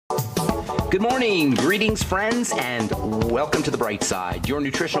Good morning, greetings friends, and welcome to The Bright Side, your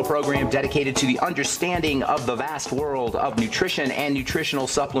nutritional program dedicated to the understanding of the vast world of nutrition and nutritional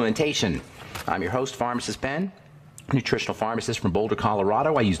supplementation. I'm your host, Pharmacist Ben, nutritional pharmacist from Boulder,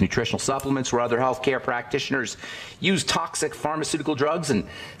 Colorado. I use nutritional supplements where other healthcare practitioners use toxic pharmaceutical drugs and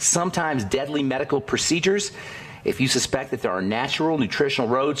sometimes deadly medical procedures. If you suspect that there are natural nutritional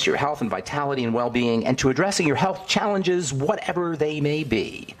roads to your health and vitality and well-being and to addressing your health challenges, whatever they may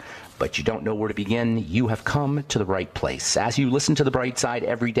be, but you don't know where to begin, you have come to the right place. As you listen to The Bright Side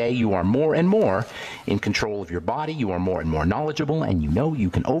every day, you are more and more in control of your body. You are more and more knowledgeable, and you know you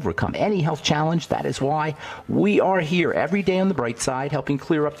can overcome any health challenge. That is why we are here every day on The Bright Side, helping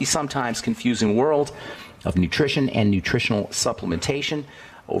clear up the sometimes confusing world of nutrition and nutritional supplementation.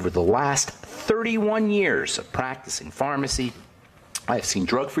 Over the last 31 years of practicing pharmacy, I have seen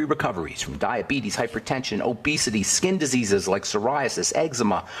drug-free recoveries from diabetes, hypertension, obesity, skin diseases like psoriasis,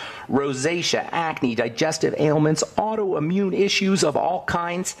 eczema, rosacea, acne, digestive ailments, autoimmune issues of all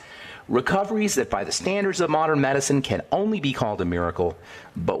kinds. Recoveries that by the standards of modern medicine can only be called a miracle,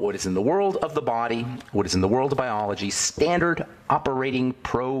 but what is in the world of the body, what is in the world of biology, standard operating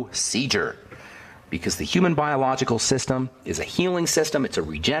procedure. Because the human biological system is a healing system, it's a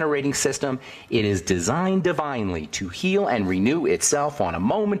regenerating system. It is designed divinely to heal and renew itself on a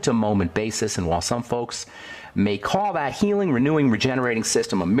moment-to-moment basis. And while some folks may call that healing, renewing, regenerating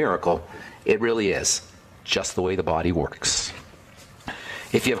system a miracle, it really is just the way the body works.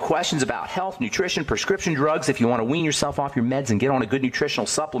 If you have questions about health, nutrition, prescription drugs, if you want to wean yourself off your meds and get on a good nutritional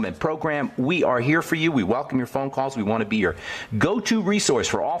supplement program, we are here for you. We welcome your phone calls. We want to be your go-to resource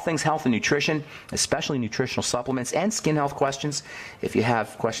for all things health and nutrition, especially nutritional supplements and skin health questions. If you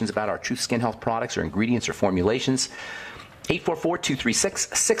have questions about our Truth Skin Health products or ingredients or formulations,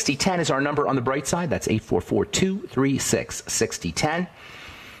 844-236-6010 is our number on The Bright Side. That's 844-236-6010.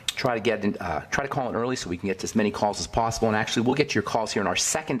 Try to call in early so we can get to as many calls as possible. And actually, we'll get to your calls here in our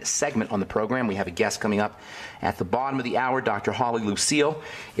second segment on the program. We have a guest coming up at the bottom of the hour. Dr. Holly Lucille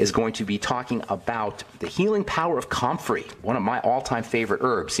is going to be talking about the healing power of comfrey, one of my all-time favorite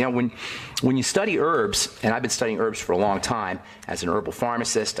herbs. You know, when you study herbs, and I've been studying herbs for a long time as an herbal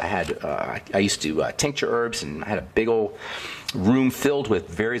pharmacist, I used to tincture herbs, and I had a big old room filled with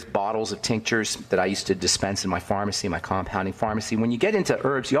various bottles of tinctures that I used to dispense in my pharmacy, my compounding pharmacy. When you get into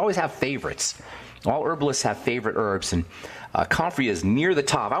herbs, you always have favorites. All herbalists have favorite herbs, and comfrey is near the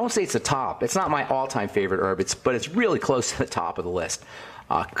top. I won't say it's the top. It's not my all-time favorite herb, but it's really close to the top of the list.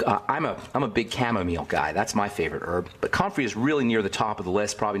 I'm a big chamomile guy. That's my favorite herb. But comfrey is really near the top of the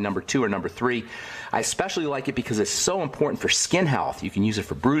list, probably number 2 or number 3. I especially like it because it's so important for skin health. You can use it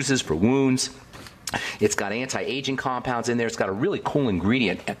for bruises, for wounds. It's got anti-aging compounds in there. It's got a really cool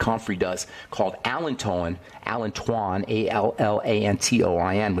ingredient that comfrey does called allantoin, Allantoin,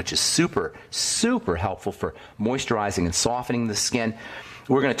 which is super, super helpful for moisturizing and softening the skin.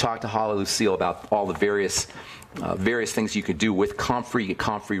 We're going to talk to Holly Lucille about all the various things you could do with comfrey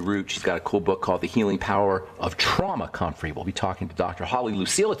root. She's got a cool book called The Healing Power of Trauma Comfrey. We'll be talking to Dr. Holly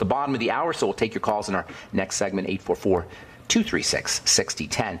Lucille at the bottom of the hour, so we'll take your calls in our next segment,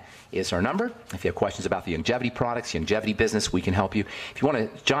 844-236-6010 is our number. If you have questions about the longevity products, longevity business, we can help you. If you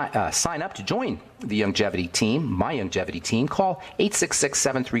want to sign up to join the longevity team, my longevity team, call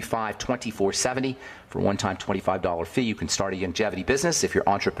 866-735-2470 for a one-time $25 fee. You can start a longevity business if you're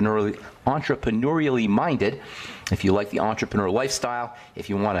entrepreneurially minded, if you like the entrepreneur lifestyle, if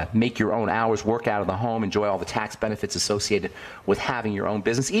you want to make your own hours, work out of the home, enjoy all the tax benefits associated with having your own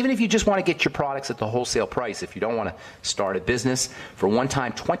business, even if you just want to get your products at the wholesale price. If you don't want to start a business, for a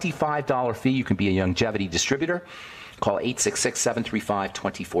one-time $25 fee, you can be a longevity distributor. Call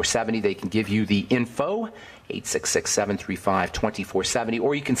 866-735-2470. They can give you the info, 866-735-2470,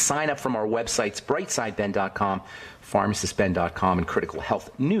 or you can sign up from our websites, brightsideben.com, pharmacistben.com, and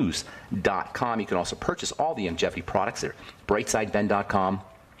criticalhealthnews.com. You can also purchase all the longevity products at brightsideben.com,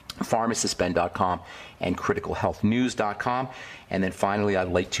 pharmacistben.com, and criticalhealthnews.com. And then finally, I'd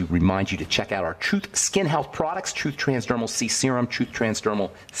like to remind you to check out our Truth Skin Health products, Truth Transdermal C Serum, Truth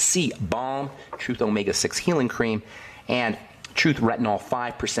Transdermal C Balm, Truth Omega 6 Healing Cream, and Truth Retinol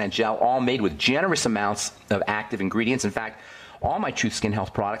 5% Gel, all made with generous amounts of active ingredients. In fact, all my Truth Skin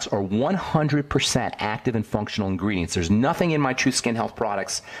Health products are 100% active and functional ingredients. There's nothing in my Truth Skin Health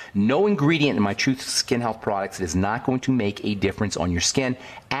products, no ingredient in my Truth Skin Health products that is not going to make a difference on your skin,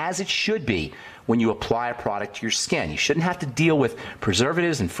 as it should be when you apply a product to your skin. You shouldn't have to deal with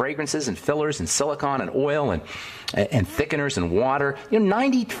preservatives and fragrances and fillers and silicone and oil and thickeners and water.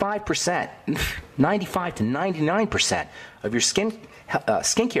 95 to 99% of your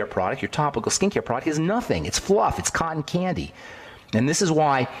skincare product, your topical skincare product, is nothing. It's fluff. It's cotton candy. And this is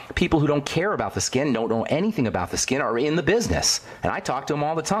why people who don't care about the skin, don't know anything about the skin, are in the business. And I talk to them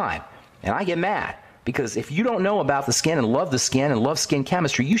all the time. And I get mad. Because if you don't know about the skin and love skin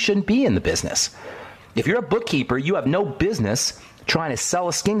chemistry, you shouldn't be in the business. If you're a bookkeeper, you have no business trying to sell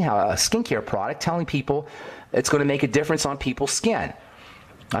a skincare product, telling people it's going to make a difference on people's skin.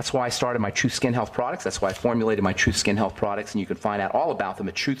 That's why I started my Truth Skin Health products. That's why I formulated my Truth Skin Health products. And you can find out all about them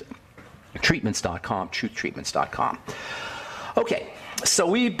at truthtreatments.com, truthtreatments.com. Okay, so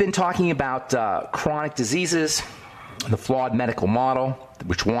we've been talking about chronic diseases, the flawed medical model,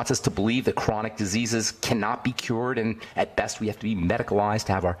 which wants us to believe that chronic diseases cannot be cured, and at best we have to be medicalized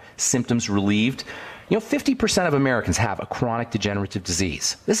to have our symptoms relieved. 50% of Americans have a chronic degenerative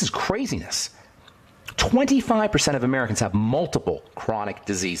disease. This is craziness. 25% of Americans have multiple chronic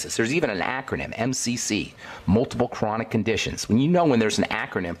diseases. There's even an acronym, MCC, multiple chronic conditions. When there's an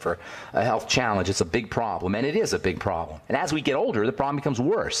acronym for a health challenge, it's a big problem, and it is a big problem. And as we get older, the problem becomes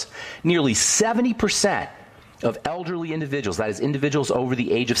worse. Nearly 70% of elderly individuals, that is individuals over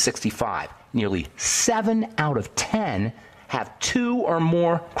the age of 65, nearly 7 out of 10 have 2 or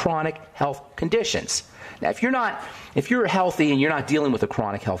more chronic health conditions. Now, if you're healthy and you're not dealing with a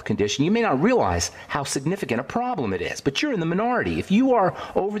chronic health condition, you may not realize how significant a problem it is, but you're in the minority. If you are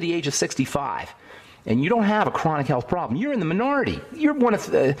over the age of 65 and you don't have a chronic health problem, you're in the minority. You're one of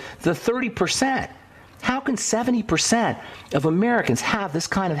the 30%. How can 70% of Americans have this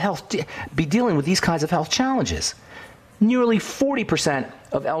kind of health, be dealing with these kinds of health challenges? Nearly 40%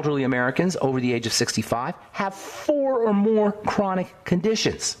 of elderly Americans over the age of 65 have 4 or more chronic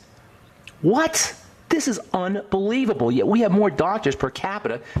conditions. What? This is unbelievable. Yet we have more doctors per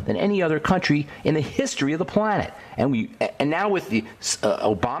capita than any other country in the history of the planet. And now with the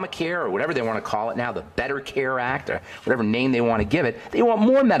Obamacare, or whatever they want to call it now, the Better Care Act, or whatever name they want to give it, they want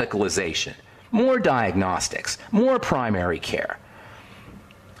more medicalization, more diagnostics, more primary care.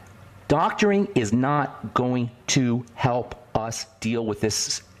 Doctoring is not going to help us deal with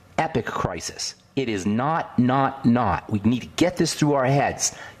this epic crisis. It is not. We need to get this through our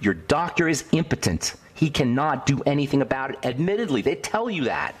heads. Your doctor is impotent. He cannot do anything about it. Admittedly, they tell you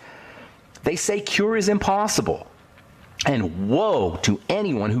that. They say cure is impossible. And woe to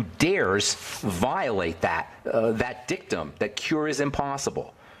anyone who dares violate that dictum, that cure is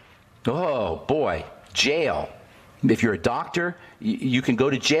impossible. Oh, boy, jail. If you're a doctor, you can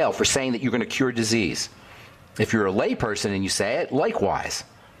go to jail for saying that you're going to cure disease. If you're a layperson and you say it, likewise.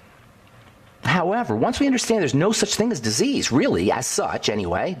 However, once we understand there's no such thing as disease, really, as such,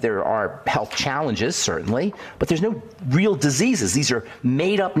 anyway, there are health challenges, certainly, but there's no real diseases. These are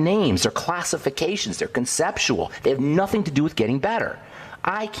made-up names. They're classifications. They're conceptual. They have nothing to do with getting better.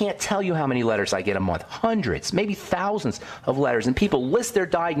 I can't tell you how many letters I get a month. Hundreds, maybe thousands of letters. And people list their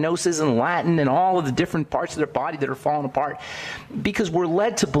diagnoses in Latin and all of the different parts of their body that are falling apart because we're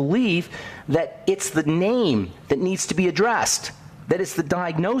led to believe that it's the name that needs to be addressed, that it's the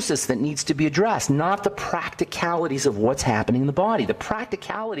diagnosis that needs to be addressed, not the practicalities of what's happening in the body. The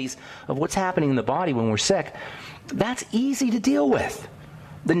practicalities of what's happening in the body when we're sick, that's easy to deal with.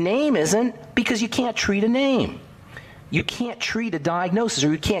 The name isn't, because you can't treat a name. You can't treat a diagnosis,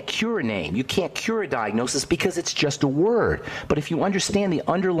 or you can't cure a name. You can't cure a diagnosis because it's just a word. But if you understand the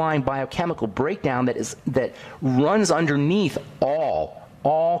underlying biochemical breakdown that runs underneath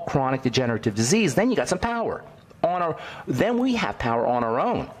all chronic degenerative disease, then you got some power. Then we have power on our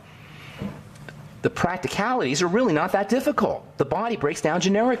own. The practicalities are really not that difficult. The body breaks down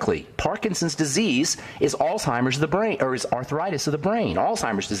generically. Parkinson's disease is Alzheimer's of the brain, or is arthritis of the brain.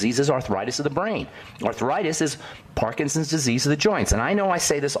 Alzheimer's disease is arthritis of the brain. Arthritis is Parkinson's disease of the joints. And I know I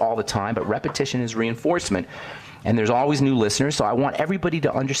say this all the time, but repetition is reinforcement. And there's always new listeners, so I want everybody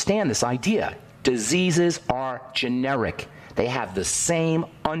to understand this idea. Diseases are generic. They have the same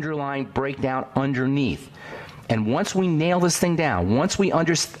underlying breakdown underneath. And once we nail this thing down, once we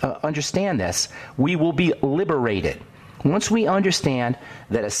understand this, we will be liberated. Once we understand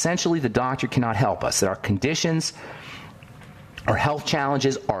that essentially the doctor cannot help us, that our conditions, our health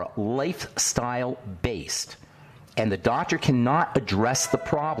challenges are lifestyle-based, and the doctor cannot address the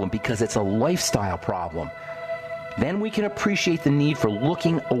problem because it's a lifestyle problem, then we can appreciate the need for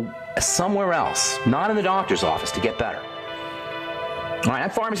looking somewhere else, not in the doctor's office, to get better. All right,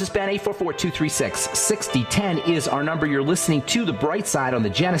 I'm Pharmacist Ben. 844-236-6010 is our number. You're listening to The Bright Side on the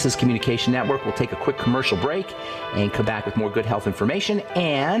Genesis Communication Network. We'll take a quick commercial break and come back with more good health information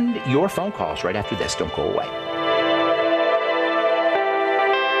and your phone calls right after this. Don't go away.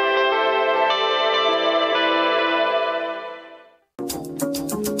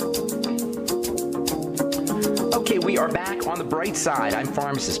 Okay, we are back on the Bright Side. I'm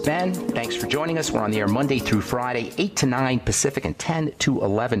Pharmacist Ben. Thanks for joining us. We're on the air Monday through Friday, 8 to 9 Pacific and 10 to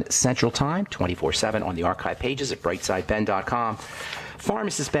 11 Central Time, 24/7 on the archive pages at brightsideben.com,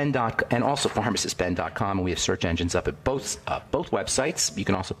 pharmacistben.com, and also pharmacistben.com. And we have search engines up at both websites. You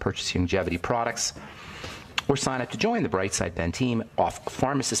can also purchase longevity products or sign up to join the Brightside Ben team off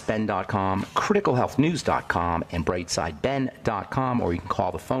pharmacistben.com, criticalhealthnews.com, and brightsideben.com, or you can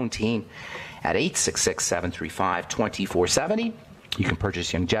call the phone team at 866-735-2470. You can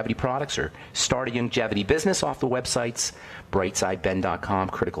purchase longevity products or start a longevity business off the websites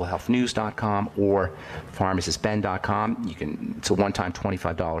brightsideben.com, criticalhealthnews.com, or pharmacistben.com. It's a one-time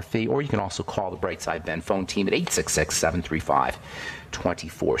 $25 fee, or you can also call the Brightside Ben phone team at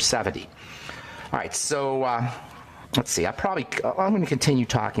 866-735-2470. All right, so let's see. I'm going to continue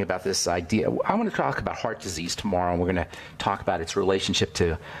talking about this idea. I'm going to talk about heart disease tomorrow, and we're going to talk about its relationship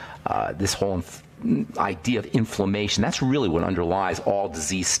to this whole idea of inflammation. That's really what underlies all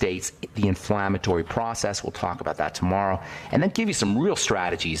disease states, the inflammatory process. We'll talk about that tomorrow. And then give you some real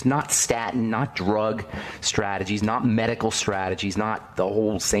strategies, not statin, not drug strategies, not medical strategies, not the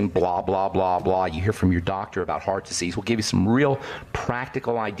whole same blah, blah, blah, blah you hear from your doctor about heart disease. We'll give you some real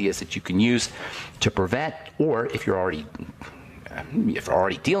practical ideas that you can use to prevent, or if you're already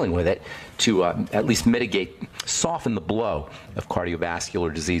dealing with it, to at least mitigate, soften the blow of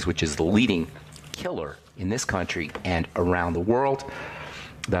cardiovascular disease, which is the leading killer in this country and around the world.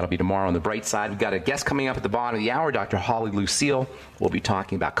 That'll be tomorrow on the Bright Side. We've got a guest coming up at the bottom of the hour, Dr. Holly Lucille. We'll be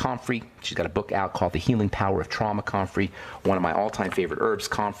talking about comfrey. She's got a book out called The Healing Power of Trauma Comfrey, one of my all-time favorite herbs,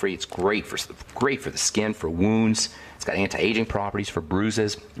 comfrey. It's great for the skin, for wounds. It's got anti-aging properties for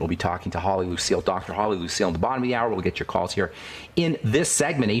bruises. We'll be talking to Holly Lucille, Dr. Holly Lucille, at the bottom of the hour. We'll get your calls here in this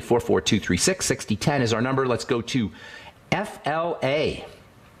segment. 844-236-6010 is our number. Let's go to FLA,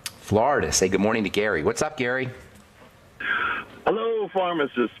 Florida. Say good morning to Gary. What's up, Gary? Hello,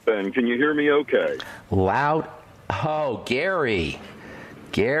 Pharmacist Ben. Can you hear me okay? Loud. Oh, Gary.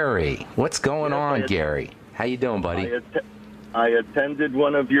 Gary. What's going on, Gary? How you doing, buddy? I attended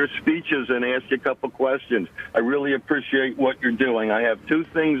one of your speeches and asked you a couple questions. I really appreciate what you're doing. I have two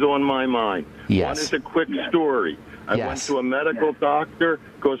things on my mind. Yes. One is a quick story. I went to a medical doctor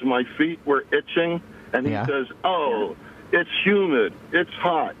because my feet were itching, and he says, "Oh, it's humid. It's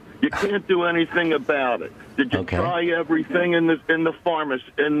hot. You can't do anything about it. Did you try everything in the pharmacy,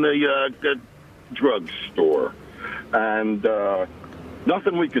 in the drugstore?" And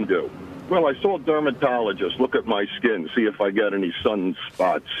nothing we can do. Well, I saw a dermatologist look at my skin, see if I got any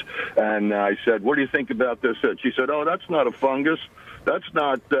sunspots. And I said, "What do you think about this itch?" She said, "Oh, that's not a fungus. That's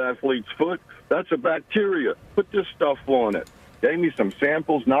not athlete's foot. That's a bacteria. Put this stuff on it." Gave me some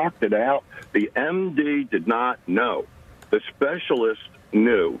samples, knocked it out. The MD did not know. The specialist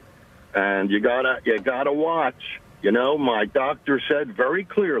knew. And you gotta watch. You know, my doctor said very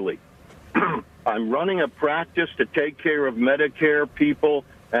clearly, I'm running a practice to take care of Medicare people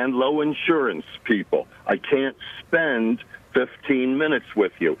and low insurance people. I can't spend 15 minutes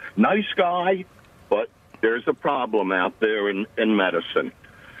with you. Nice guy, but there's a problem out there in medicine.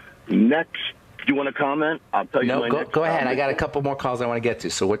 Next, do you want to comment? I'll tell you. No, go ahead. I got a couple more calls I want to get to.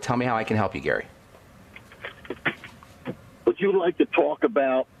 So tell me how I can help you, Gary. Would you like to talk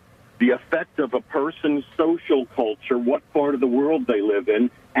about the effect of a person's social culture, what part of the world they live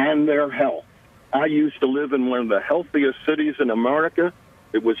in, and their health? I used to live in one of the healthiest cities in America.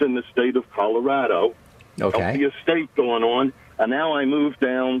 It was in the state of Colorado. Healthiest state going on. And now I moved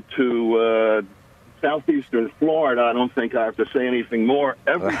down to southeastern Florida. I don't think I have to say anything more.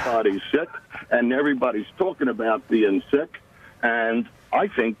 Everybody's sick, and everybody's talking about being sick. And I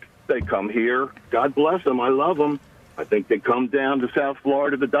think they come here. God bless them. I love them. I think they come down to South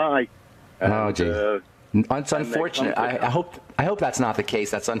Florida to die. And, oh, geez. It's unfortunate. I hope that's not the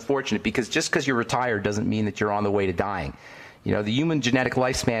case. That's unfortunate, because just because you're retired doesn't mean that you're on the way to dying. You know, the human genetic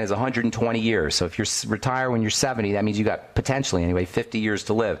lifespan is 120 years. So if you retire when you're 70, that means you got potentially, anyway, 50 years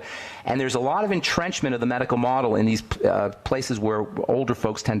to live. And there's a lot of entrenchment of the medical model in these places where older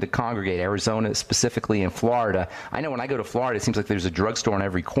folks tend to congregate, Arizona specifically, and Florida. I know when I go to Florida, it seems like there's a drugstore on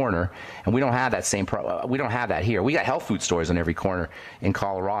every corner, and we don't have that same we don't have that here. We got health food stores on every corner in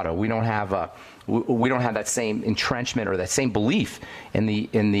Colorado. We don't have that same entrenchment or that same belief in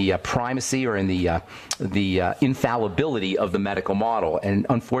the primacy or in the infallibility of the medical model. And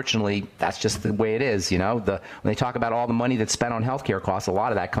unfortunately, that's just the way it is. You know, when they talk about all the money that's spent on healthcare costs, a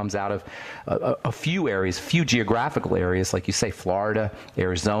lot of that comes out of a few areas, few geographical areas, like you say, Florida,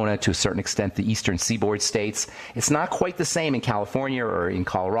 Arizona, to a certain extent, the eastern seaboard states. It's not quite the same in California or in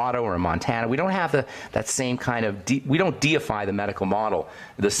Colorado or in Montana. We don't have that same kind of we don't deify the medical model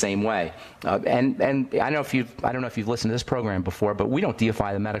the same way. And And I don't know if you've listened to this program before, but we don't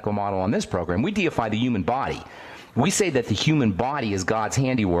deify the medical model on this program. We deify the human body. We say that the human body is God's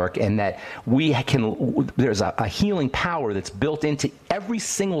handiwork, and that there's a healing power that's built into every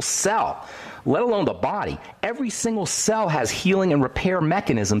single cell, let alone the body. Every single cell has healing and repair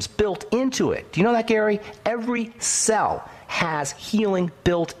mechanisms built into it. Do you know that, Gary? Every cell has healing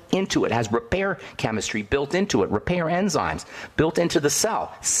built into it, has repair chemistry built into it, repair enzymes built into the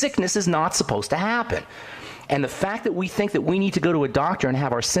cell. Sickness is not supposed to happen. And the fact that we think that we need to go to a doctor and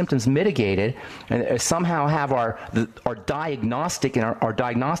have our symptoms mitigated and somehow have our diagnostics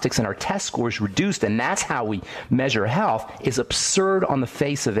and our test scores reduced, and that's how we measure health, is absurd on the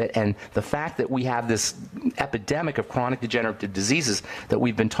face of it. And the fact that we have this epidemic of chronic degenerative diseases that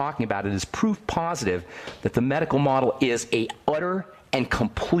we've been talking about, it is proof positive that the medical model is a utter and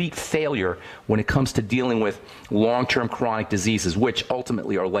complete failure when it comes to dealing with long-term chronic diseases, which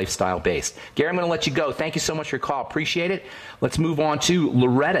ultimately are lifestyle-based. Gary, I'm going to let you go. Thank you so much for your call. Appreciate it. Let's move on to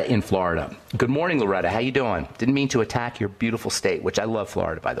Loretta in Florida. Good morning, Loretta. How you doing? Didn't mean to attack your beautiful state, which I love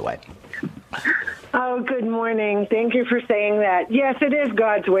Florida, by the way. Oh, good morning. Thank you for saying that. Yes, it is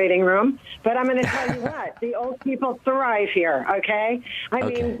God's waiting room, but I'm going to tell you what, the old people thrive here, okay? I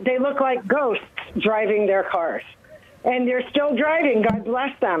mean, they look like ghosts driving their cars. And they're still driving, God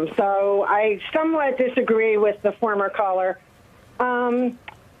bless them. So I somewhat disagree with the former caller. In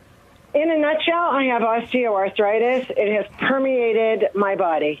a nutshell, I have osteoarthritis. It has permeated my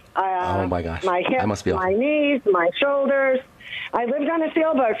body. Oh, my gosh. My hips, my knees, my shoulders. I lived on a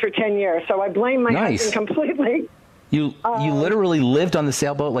sailboat for 10 years, so I blame my husband completely. You literally lived on the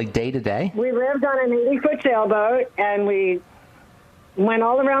sailboat like day to day? We lived on an 80-foot sailboat, and we went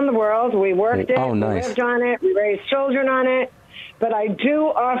all around the world. We worked it. Oh, nice. We lived on it. We raised children on it. But I do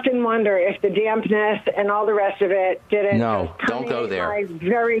often wonder if the dampness and all the rest of it didn't. No, don't go there.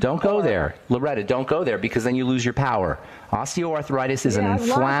 Don't go there. Loretta, don't go there, because then you lose your power. Osteoarthritis is an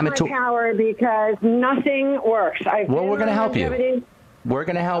inflammatory. I lost my power because nothing works. Well, we're going to help you. We're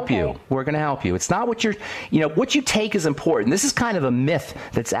going to help you. We're going to help you. It's not what what you take is important. This is kind of a myth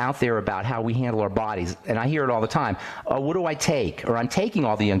that's out there about how we handle our bodies. And I hear it all the time. What do I take? Or I'm taking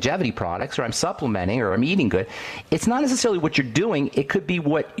all the longevity products, or I'm supplementing, or I'm eating good. It's not necessarily what you're doing. It could be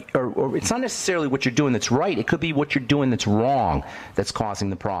or it's not necessarily what you're doing that's right. It could be what you're doing that's wrong that's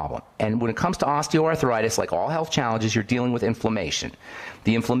causing the problem. And when it comes to osteoarthritis, like all health challenges, you're dealing with inflammation.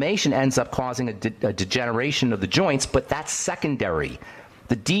 The inflammation ends up causing a degeneration of the joints, but that's secondary.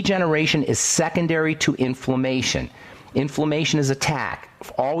 The degeneration is secondary to inflammation. Inflammation is attack.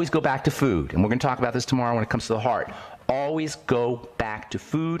 Always go back to food. And we're going to talk about this tomorrow when it comes to the heart. Always go back to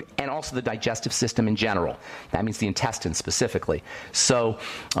food, and also the digestive system in general. That means the intestines specifically. So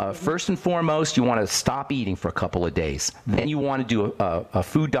first and foremost, you want to stop eating for a couple of days. Then you want to do a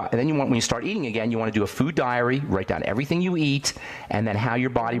food diet. And then when you start eating again, you want to do a food diary, write down everything you eat, and then how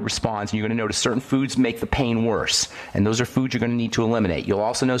your body responds. And you're going to notice certain foods make the pain worse. And those are foods you're going to need to eliminate. You'll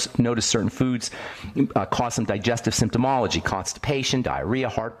also notice certain foods cause some digestive symptomology, constipation, diarrhea,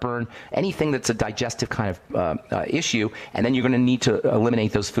 heartburn, anything that's a digestive kind of issue. And then you're going to need to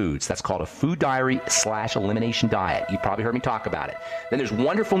eliminate those foods. That's called a food diary / elimination diet. You probably heard me talk about it. Then there's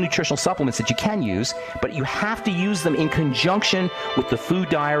wonderful nutritional supplements that you can use, but you have to use them in conjunction with the food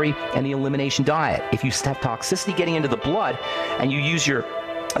diary and the elimination diet. If you have toxicity getting into the blood and you use your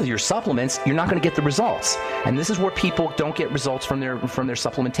supplements, you're not going to get the results. And this is where people don't get results from their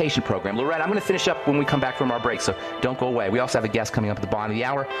supplementation program. Loretta, I'm going to finish up when we come back from our break, so don't go away. We also have a guest coming up at the bottom of the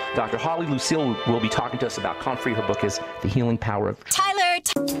hour. Dr. Holly Lucille will be talking to us about comfrey. Her book is The Healing Power of Tyler.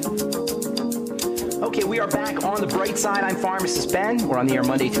 Okay, we are back on the bright side. I'm Pharmacist Ben. We're on the air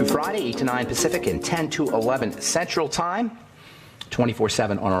Monday through Friday, 8 to 9 Pacific and 10 to 11 Central Time.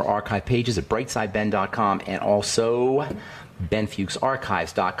 24/7 on our archive pages at brightsideben.com and also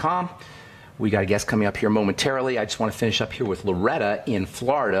benfuchsarchives.com. We got a guest coming up here momentarily. I just want to finish up here with Loretta in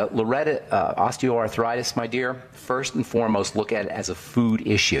Florida. Loretta, osteoarthritis, my dear, first and foremost, look at it as a food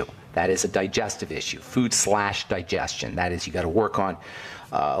issue. That is a digestive issue, food / digestion. That is, you got to work on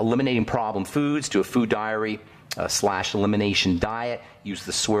eliminating problem foods, do a food diary / elimination diet. Use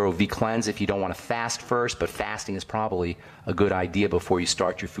the Suero V Cleanse if you don't want to fast first, but fasting is probably a good idea before you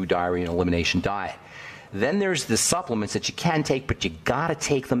start your food diary and elimination diet. Then there's the supplements that you can take, but you got to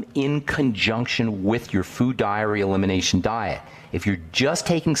take them in conjunction with your food diary elimination diet. If you're just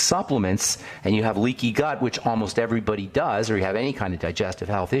taking supplements and you have leaky gut, which almost everybody does, or you have any kind of digestive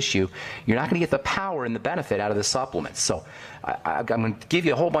health issue, you're not going to get the power and the benefit out of the supplements. So I'm going to give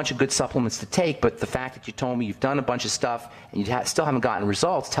you a whole bunch of good supplements to take, but the fact that you told me you've done a bunch of stuff and you still haven't gotten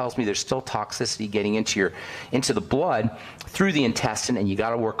results tells me there's still toxicity getting into the blood through the intestine, and you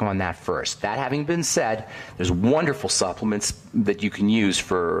got to work on that first. That having been said, there's wonderful supplements that you can use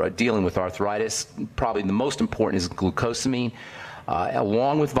for dealing with arthritis. Probably the most important is glucosamine.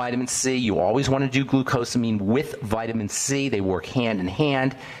 Along with vitamin C, you always want to do glucosamine with vitamin C. They work hand in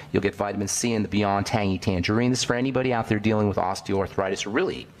hand. You'll get vitamin C in the Beyond Tangy Tangerine. This is for anybody out there dealing with osteoarthritis or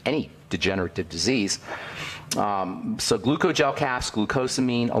really any degenerative disease. So glucogel caps,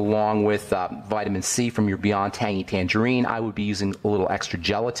 glucosamine, along with vitamin C from your Beyond Tangy Tangerine. I would be using a little extra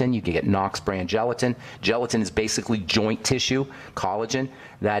gelatin. You can get Knox brand gelatin. Gelatin is basically joint tissue, collagen.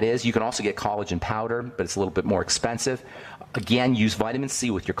 That is, you can also get collagen powder, but it's a little bit more expensive. Again, use vitamin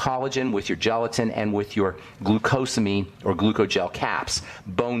C with your collagen, with your gelatin, and with your glucosamine or glucogel caps.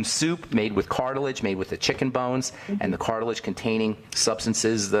 Bone soup made with cartilage, made with the chicken bones, and the cartilage containing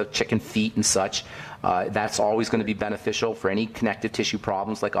substances, the chicken feet and such. That's always going to be beneficial for any connective tissue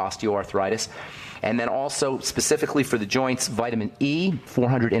problems like osteoarthritis. And then also, specifically for the joints, vitamin E,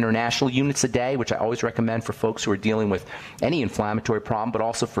 400 international units a day, which I always recommend for folks who are dealing with any inflammatory problem, but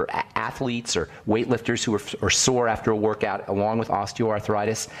also for athletes or weightlifters who are sore after a workout, along with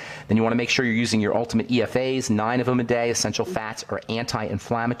osteoarthritis. Then you want to make sure you're using your ultimate EFAs, 9 of them a day. Essential fats are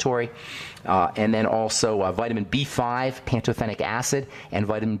anti-inflammatory. And then also vitamin B5, pantothenic acid, and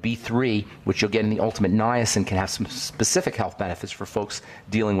vitamin B3, which you'll get in the ultimate niacin, can have some specific health benefits for folks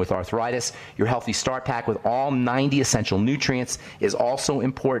dealing with arthritis. Your Healthy Start Pack with all 90 essential nutrients is also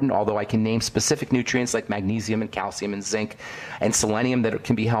important, although I can name specific nutrients like magnesium and calcium and zinc and selenium that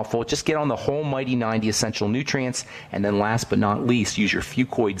can be helpful. Just get on the whole mighty 90 essential nutrients. And then last but not least, use your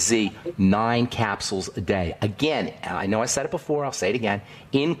Fucoid Z, 9 capsules a day. Again, I know I said it before, I'll say it again,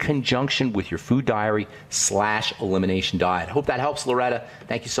 in conjunction with your food diary / elimination diet. Hope that helps, Loretta.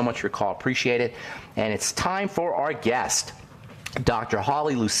 Thank you so much for your call. Appreciate it. And it's time for our guest. Dr.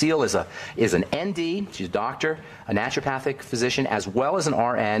 Holly Lucille is an ND. She's a doctor, a naturopathic physician, as well as an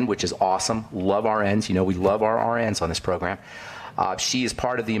RN, which is awesome. Love RNs. You know, we love our RNs on this program. She is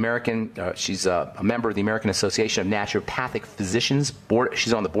part of the she's a member of the American Association of Naturopathic Physicians board.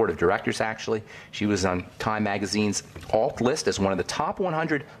 She's on the board of directors, actually. She was on Time Magazine's alt list as one of the top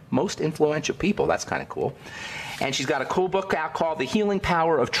 100 most influential people. That's kind of cool. And she's got a cool book out called The Healing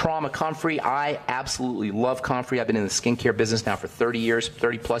Power of Trauma Comfrey. I absolutely love comfrey. I've been in the skincare business now for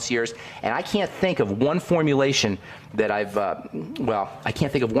 30 plus years. And I can't think of one formulation that I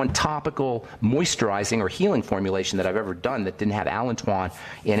can't think of one topical moisturizing or healing formulation that I've ever done that didn't have allantoin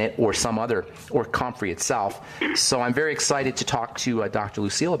in it or some other, or comfrey itself. So I'm very excited to talk to Dr.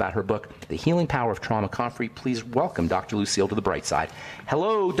 Lucille about her book, The Healing Power of Trauma Comfrey. Please welcome Dr. Lucille to the bright side.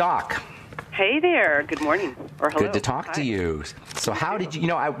 Hello, Doc. Hey there. Good morning. Or hello. Good to talk to you. So how did you,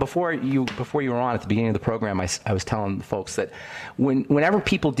 before you were on at the beginning of the program, I was telling folks that whenever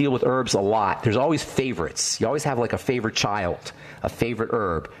people deal with herbs a lot, there's always favorites. You always have like a favorite child, a favorite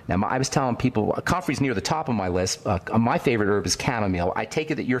herb. Now, I was telling people, comfrey's near the top of my list. My favorite herb is chamomile. I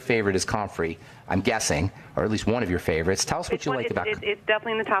take it that your favorite is comfrey, I'm guessing, or at least one of your favorites. Tell us what you like about it. It's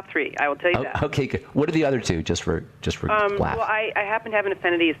definitely in the top 3. I will tell you that. Okay, good. What are the other two, just for laugh? Well, I happen to have an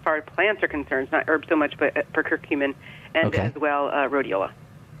affinity as far as plants are concerned, not herbs so much, but for curcumin and as well rhodiola.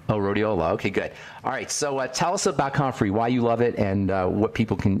 Oh, rhodiola. Okay, good. All right. So tell us about comfrey, why you love it, and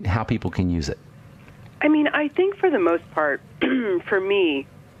how people can use it. I mean, I think for the most part, for me,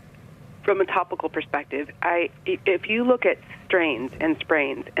 from a topical perspective, if you look at strains and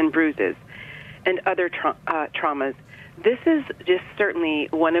sprains and bruises and other traumas, this is just certainly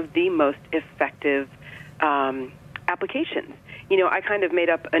one of the most effective applications. I kind of made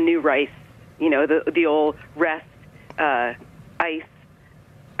up a new rice, the old rest, ice,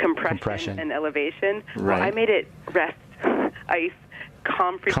 compression, and elevation. Right. Well, I made it rest, ice,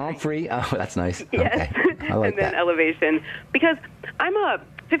 comfrey. Comfrey? Oh, that's nice. Yes. Okay. I like and then that. elevation. Because I'm a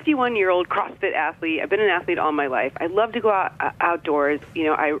 51-year-old CrossFit athlete. I've been an athlete all my life. I love to go outdoors.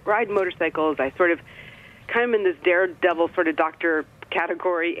 I ride motorcycles. I sort of kind of in this daredevil sort of doctor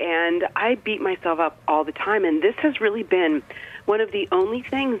category, and I beat myself up all the time. And this has really been one of the only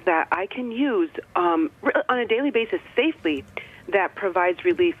things that I can use on a daily basis safely that provides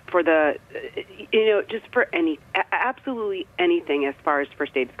relief for just for absolutely anything as far as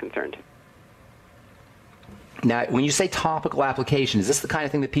first aid is concerned. Now, when you say topical application, is this the kind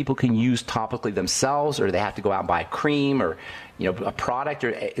of thing that people can use topically themselves, or do they have to go out and buy a cream or, a product, or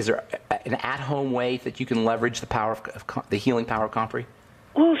is there an at-home way that you can leverage the power of the healing power of comfrey?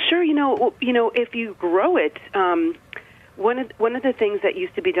 Well, sure. If you grow it, one of the things that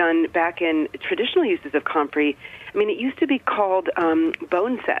used to be done back in traditional uses of comfrey, it used to be called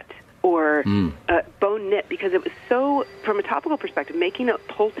bone set or bone knit, because it was so, from a topical perspective, making a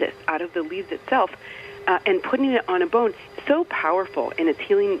poultice out of the leaves itself and putting it on a bone, so powerful in its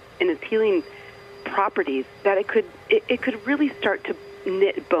healing properties that it could really start to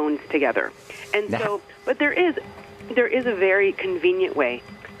knit bones together. And so, but there is a very convenient way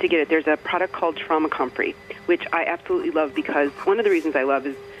to get it. There's a product called Trauma Comfrey, which I absolutely love, because one of the reasons I love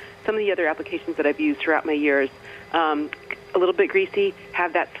is some of the other applications that I've used throughout my years, a little bit greasy,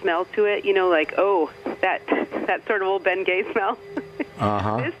 have that smell to it, like, that sort of old Ben Gay smell.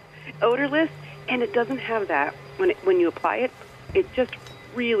 This odorless, and it doesn't have that. When you apply it, it's just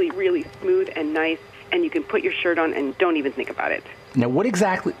really, really smooth and nice, and you can put your shirt on and don't even think about it. Now, what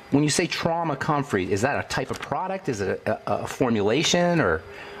exactly, when you say Trauma Comfrey, is that a type of product? Is it a formulation or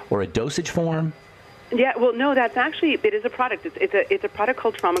a dosage form? Yeah, well, no, it is a product. It's a product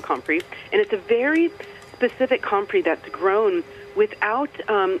called Trauma Comfrey, and it's a very specific comfrey that's grown without,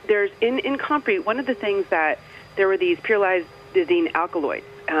 in comfrey, one of the things that there were these pyrrolizidine alkaloids,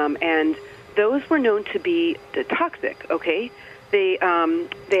 and those were known to be toxic, okay? They have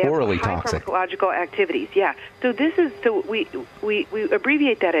orally high toxic pharmacological activities. Yeah. So we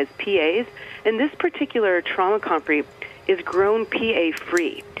abbreviate that as PAs, and this particular Trauma Comfrey is grown PA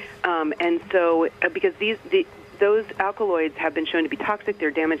free, and so because those alkaloids have been shown to be toxic, they're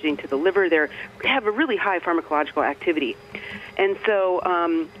damaging to the liver, they have a really high pharmacological activity, and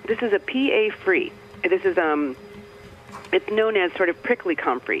so this is a PA free. This is it's known as sort of prickly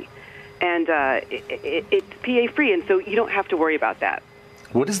comfrey. And it's PA-free, and so you don't have to worry about that.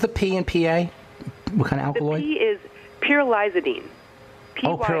 What is the P in PA? What kind of alkaloid? The P is pyrrolizidine.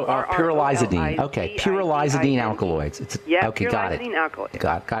 Pyrrolizidine. Okay, pyrrolizidine alkaloids. Okay, got it. Alkaloid.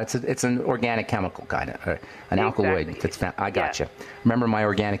 Got it. It's an organic chemical kind of, an alkaloid that's found. I got you. Remember my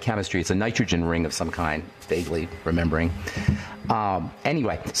organic chemistry? It's a nitrogen ring of some kind. Vaguely remembering.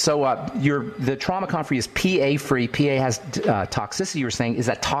 Anyway, so the Trauma Comfrey is PA free. PA has toxicity. You were saying, is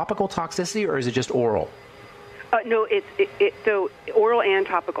that topical toxicity or is it just oral? No, it's so oral and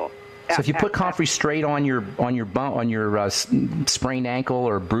topical. So if you put comfrey straight on your sprained ankle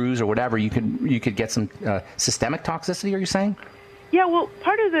or bruise or whatever, you could get some systemic toxicity. Are you saying? Yeah, well,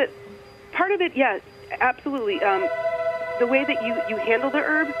 part of it, yes, absolutely. The way that you handle the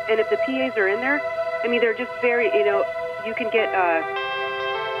herb, and if the PAs are in there, they're just very, you can get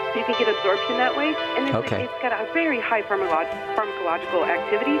absorption that way, and it's got a very high pharmacological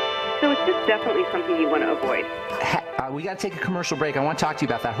activity. So it's just definitely something you want to avoid. We got to take a commercial break. I want to talk to you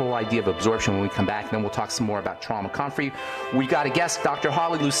about that whole idea of absorption when we come back, and then we'll talk some more about Trauma Comfrey. We got a guest, Dr.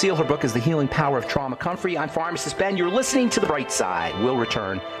 Holly Lucille. Her book is The Healing Power of Trauma Comfrey. I'm Pharmacist Ben. You're listening to The Bright Side. We'll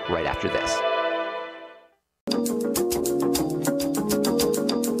return right after this.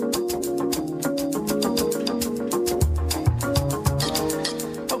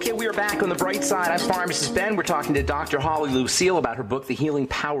 Back on The Bright Side, I'm Pharmacist Ben. We're talking to Dr. Holly Lucille about her book, The Healing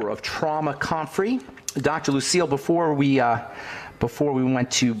Power of Trauma Comfrey. Dr. Lucille, before we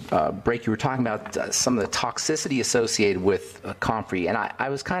went to break, you were talking about some of the toxicity associated with comfrey, and I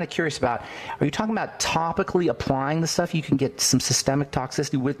was kind of curious about, are you talking about topically applying the stuff? You can get some systemic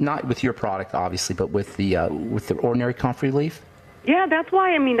toxicity not with your product, obviously, but with the ordinary comfrey leaf? Yeah, that's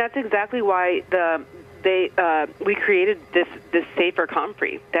why. That's exactly why we created this safer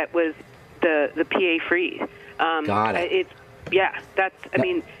comfrey that was the PA free. Got it.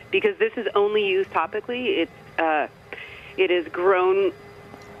 Because this is only used topically. It is grown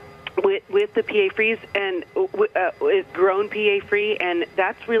with the PA frees, and it's grown PA free, and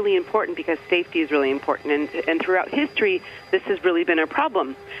that's really important because safety is really important. And throughout history, this has really been a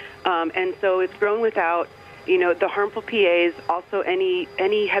problem. And so it's grown without the harmful PAs, also any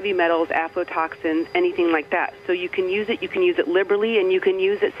heavy metals, aflatoxins, anything like that. So you can use it. You can use it liberally, and you can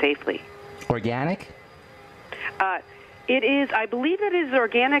use it safely. Organic? It is. I believe it is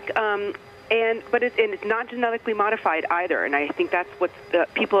organic, but it's not genetically modified either. And I think that's what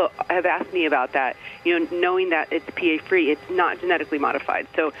people have asked me about that. Knowing that it's PA free, it's not genetically modified.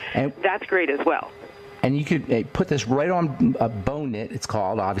 So that's great as well. And you could put this right on a bone knit. It's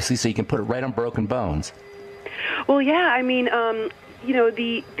called, obviously, so you can put it right on broken bones. Well, yeah.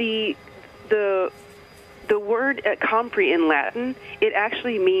 the word comfrey in Latin, it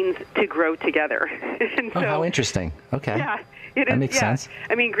actually means to grow together. And so, how interesting. Okay. Yeah, it is. That makes sense.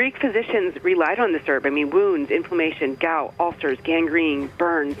 I mean, Greek physicians relied on this herb. I mean, wounds, inflammation, gout, ulcers, gangrene,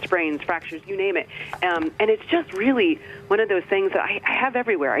 burns, sprains, fractures, you name it. And it's just really one of those things that I have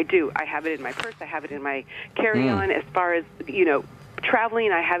everywhere. I do. I have it in my purse. I have it in my carry-on. As far as,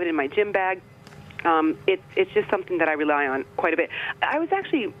 traveling, I have it in my gym bag. It's just something that I rely on quite a bit. I was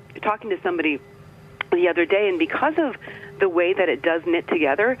actually talking to somebody the other day, and because of the way that it does knit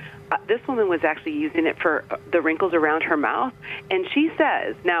together, this woman was actually using it for the wrinkles around her mouth, and she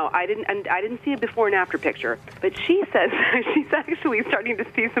says, now I didn't see a before and after picture, but she says she's actually starting to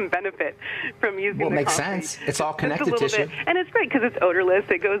see some benefit from using the Well, it makes comfrey. sense. It's all connected Just a little tissue. bit. And it's great because it's odorless.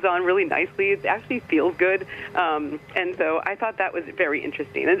 It goes on really nicely. It actually feels good. And so I thought that was very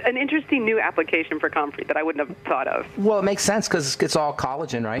interesting. An interesting new application for comfrey that I wouldn't have thought of. Well, it makes sense because it's all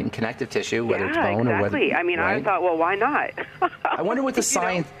collagen, right, and connective tissue, whether it's bone or whether. Exactly. I mean, right? I thought, well, why not? I wonder what the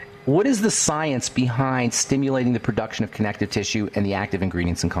science. What is the science behind stimulating the production of connective tissue and the active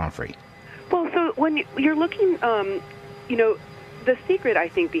ingredients in comfrey? Well, so when you're looking, the secret, I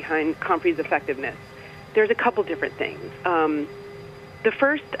think, behind comfrey's effectiveness, there's a couple different things. The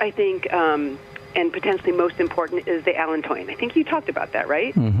first, I think, and potentially most important, is the allantoin. I think you talked about that,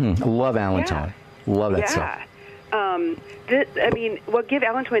 right? Mm-hmm. I love allantoin. Yeah. Love that stuff. What give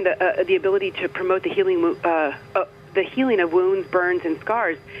allantoin the ability to promote the healing of wounds, burns, and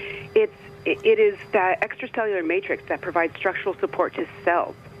scars, it is that extracellular matrix that provides structural support to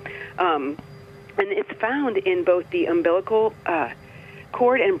cells. And it's found in both the umbilical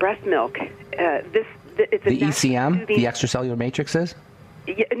cord and breast milk. It's the ECM, the extracellular matrix is?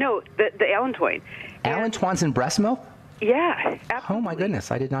 No, the allantoin. Allantoin's in breast milk? Yeah, absolutely. Oh, my goodness.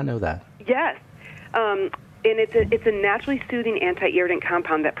 I did not know that. Yes. And it's a naturally soothing anti-irritant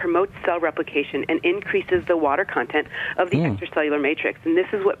compound that promotes cell replication and increases the water content of the extracellular matrix. And this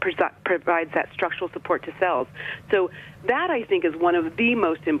is what provides that structural support to cells. So that, I think, is one of the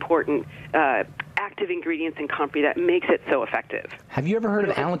most important active ingredients in comfrey that makes it so effective. Have you ever heard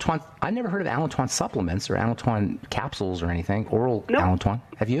of allantoin? I've never heard of allantoin supplements or allantoin capsules or anything, oral allantoin.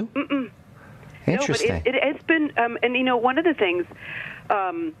 Have you? Mm-mm. Interesting. No, but it's been, and one of the things,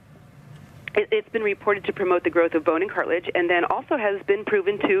 it's been reported to promote the growth of bone and cartilage, and then also has been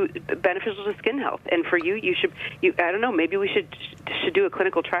proven to beneficial to skin health. And for you should, I don't know, maybe we should do a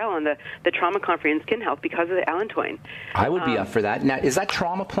clinical trial on the trauma comfrey and skin health because of the allantoin. I would be up for that. Now, is that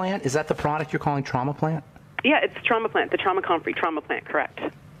Trauma Plant? Is that the product you're calling Trauma Plant? Yeah, it's Trauma Plant, the trauma comfrey, Trauma Plant, correct.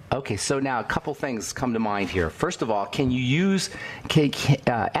 Okay, so now a couple things come to mind here. First of all, can you use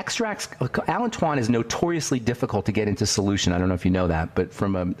extracts? Allantoin is notoriously difficult to get into solution. I don't know if you know that, but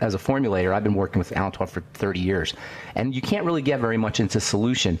as a formulator, I've been working with allantoin for 30 years, and you can't really get very much into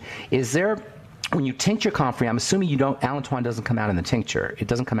solution. Is there, when you tincture comfrey, I'm assuming allantoin doesn't come out in the tincture. It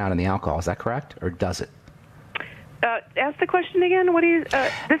doesn't come out in the alcohol. Is that correct, or does it? Ask the question again. What do you?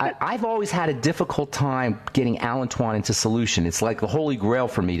 I've always had a difficult time getting allantoin into solution. It's like the holy grail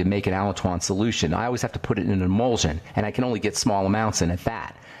for me to make an allantoin solution. I always have to put it in an emulsion, and I can only get small amounts in at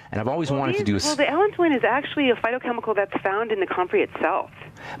that. And I've always wanted to do. Well, the allantoin is actually a phytochemical that's found in the comfrey itself.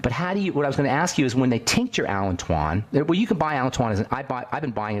 But how do you? What I was going to ask you is when they tincture allantoin. Well, you can buy allantoin I've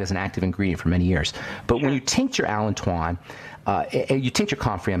been buying it as an active ingredient for many years. But when you tincture allantoin. You tincture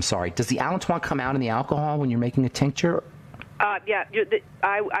comfrey, I'm sorry. Does the allantoin come out in the alcohol when you're making a tincture? Yeah,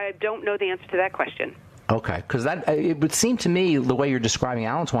 I don't know the answer to that question. Okay, because it would seem to me, the way you're describing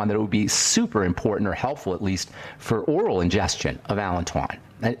allantoin, that it would be super important or helpful, at least, for oral ingestion of allantoin,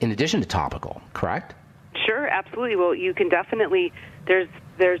 in addition to topical, correct? Sure, absolutely. Well, you can definitely, there's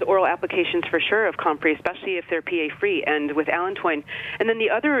oral applications for sure of comfrey, especially if they're PA-free, and with allantoin. And then the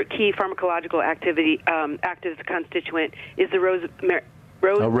other key pharmacological active constituent is the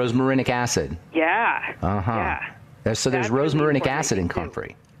rosmarinic acid. Yeah. Uh-huh. Yeah. So there's rosmarinic acid in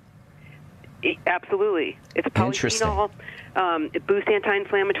comfrey. Absolutely. It's a polyphenol. It boosts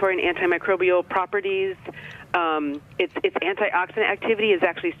anti-inflammatory and antimicrobial properties. Its antioxidant activity is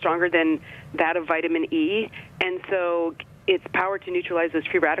actually stronger than that of vitamin E, and so its power to neutralize those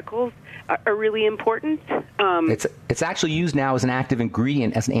free radicals are really important. It's actually used now as an active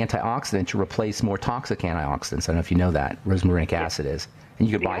ingredient, as an antioxidant, to replace more toxic antioxidants. I don't know if you know that. Rosmarinic acid is. And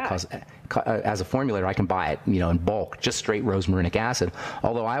you can buy it, as a formulator, I can buy it, in bulk, just straight rosmarinic acid.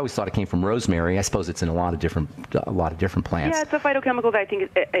 Although I always thought it came from rosemary. I suppose it's in a lot of different plants. Yeah, it's a phytochemical that I think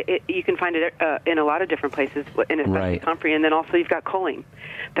you can find it in a lot of different places, in especially comfrey. And then also you've got choline,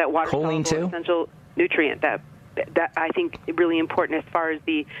 that water-soluble essential nutrient that I think is really important as far as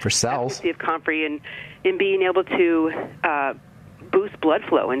the for cells efficacy of comfrey and in being able to boost blood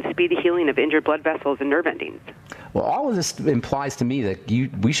flow and speed the healing of injured blood vessels and nerve endings. Well, all of this implies to me that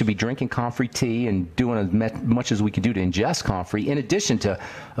we should be drinking comfrey tea and doing as much as we can do to ingest comfrey, in addition to,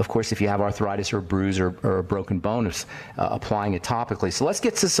 of course, if you have arthritis or a bruise or a broken bone, applying it topically. So let's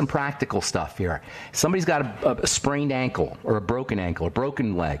get to some practical stuff here. Somebody's got a sprained ankle or a broken ankle, a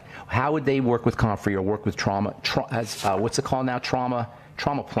broken leg. How would they work with comfrey or work with trauma? What's it called now? Trauma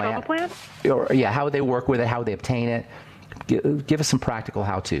plant? Trauma plant? Yeah, how would they work with it? How would they obtain it? Give us some practical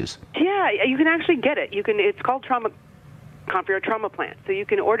how-tos. Yeah, you can actually get it. It's called comfrey or trauma plant. So you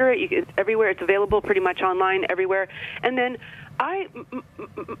can order it. It's everywhere. It's available pretty much online everywhere. And then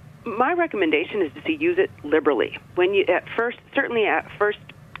my recommendation is to use it liberally. Certainly at first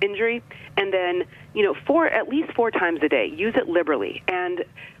injury, and then at least 4 times a day. Use it liberally, and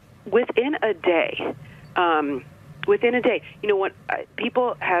within a day.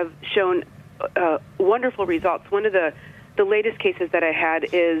 People have shown wonderful results. One of the latest cases that I had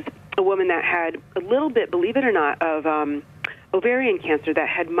is a woman that had a little bit, believe it or not, of ovarian cancer that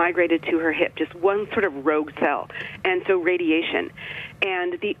had migrated to her hip, just one sort of rogue cell, and so radiation.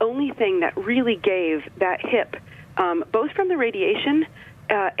 And the only thing that really gave that hip, both from the radiation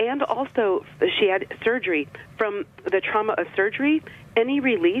and also she had surgery, from the trauma of surgery, any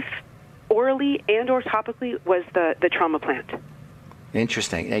relief orally and or topically was the trauma plant.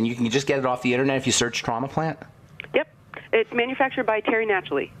 Interesting. And you can just get it off the internet if you search trauma plant? Yep. It's manufactured by Terry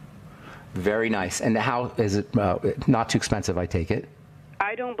Naturally. Very nice. And how is it not too expensive, I take it?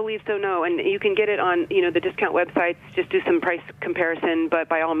 I don't believe so, no. And you can get it on, the discount websites. Just do some price comparison. But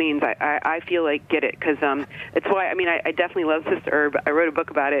by all means, I feel like get it, because it's why. I definitely love this herb. I wrote a book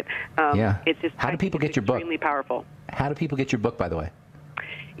about it. Yeah. It's just. How do people get your book? Extremely powerful. How do people get your book, by the way?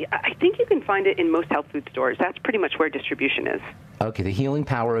 Yeah, I think you can find it in most health food stores. That's pretty much where distribution is. Okay. The Healing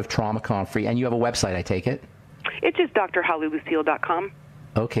Power of Trauma Comfrey, and you have a website, I take it? It's just drhollylucille.com.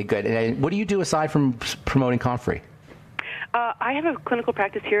 Okay, good. And what do you do aside from promoting comfrey? I have a clinical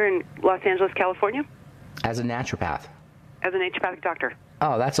practice here in Los Angeles, California. As a naturopath? As a naturopathic doctor.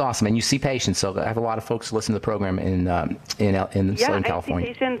 Oh, that's awesome. And you see patients. So I have a lot of folks who listen to the program in Southern California.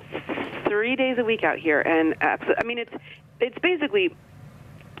 I see patients 3 days a week out here. And it's basically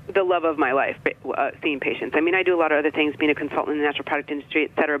the love of my life, seeing patients. I do a lot of other things, being a consultant in the natural product industry,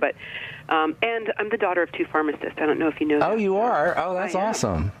 et cetera. But, and I'm the daughter of 2 pharmacists. I don't know if you know that. Oh, you are? Oh, that's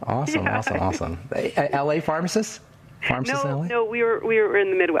awesome. Awesome, yeah. Awesome. LA pharmacists? No, we were in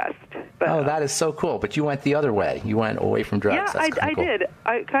the Midwest. But, that is so cool. But you went the other way. You went away from drugs. Yeah, That's I cool. did.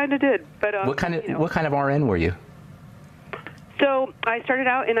 I kind of did. But what kind of RN were you? So I started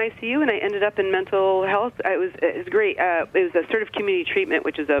out in ICU, and I ended up in mental health. It was great. It was a assertive community treatment,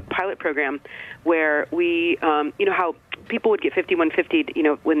 which is a pilot program where we, how people would get 5150,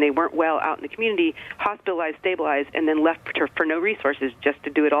 when they weren't well out in the community, hospitalized, stabilized, and then left for no resources, just to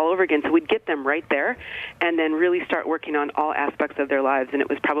do it all over again. So we'd get them right there and then really start working on all aspects of their lives. And it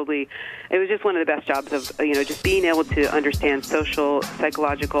was just one of the best jobs of, just being able to understand social,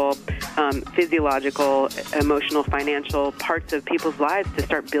 psychological, physiological, emotional, financial parts of people's lives to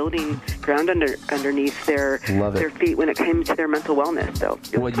start building ground underneath their feet when it came to their mental wellness. So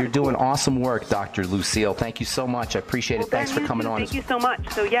you're doing awesome work, Dr. Lucille. Thank you so much. I appreciate it. Thanks for coming on. Thank you so much.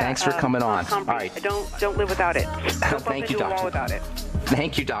 So yeah, thanks for coming on. All right, I don't live without it. Thank you, Doctor. Without it.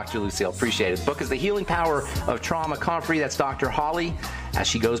 Thank you, Dr. Lucille. Appreciate it. The book is The Healing Power of Trauma Comfrey. That's Dr. Holly, as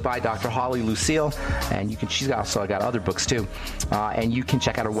she goes by, Dr. Holly Lucille. And she's also got other books too. And you can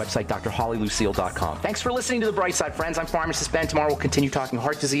check out her website, drhollylucille.com. Thanks for listening to The Bright Side, friends. I'm Pharmacist Ben. Tomorrow we'll continue talking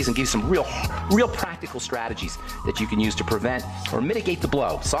heart disease and give you some real practical strategies that you can use to prevent or mitigate the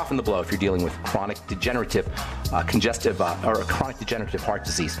blow, soften the blow if you're dealing with chronic degenerative, congestive, or chronic degenerative heart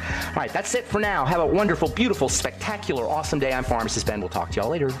disease. All right, that's it for now. Have a wonderful, beautiful, spectacular, awesome day. I'm Pharmacist Ben. We'll talk to y'all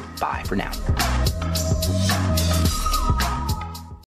later. Bye for now.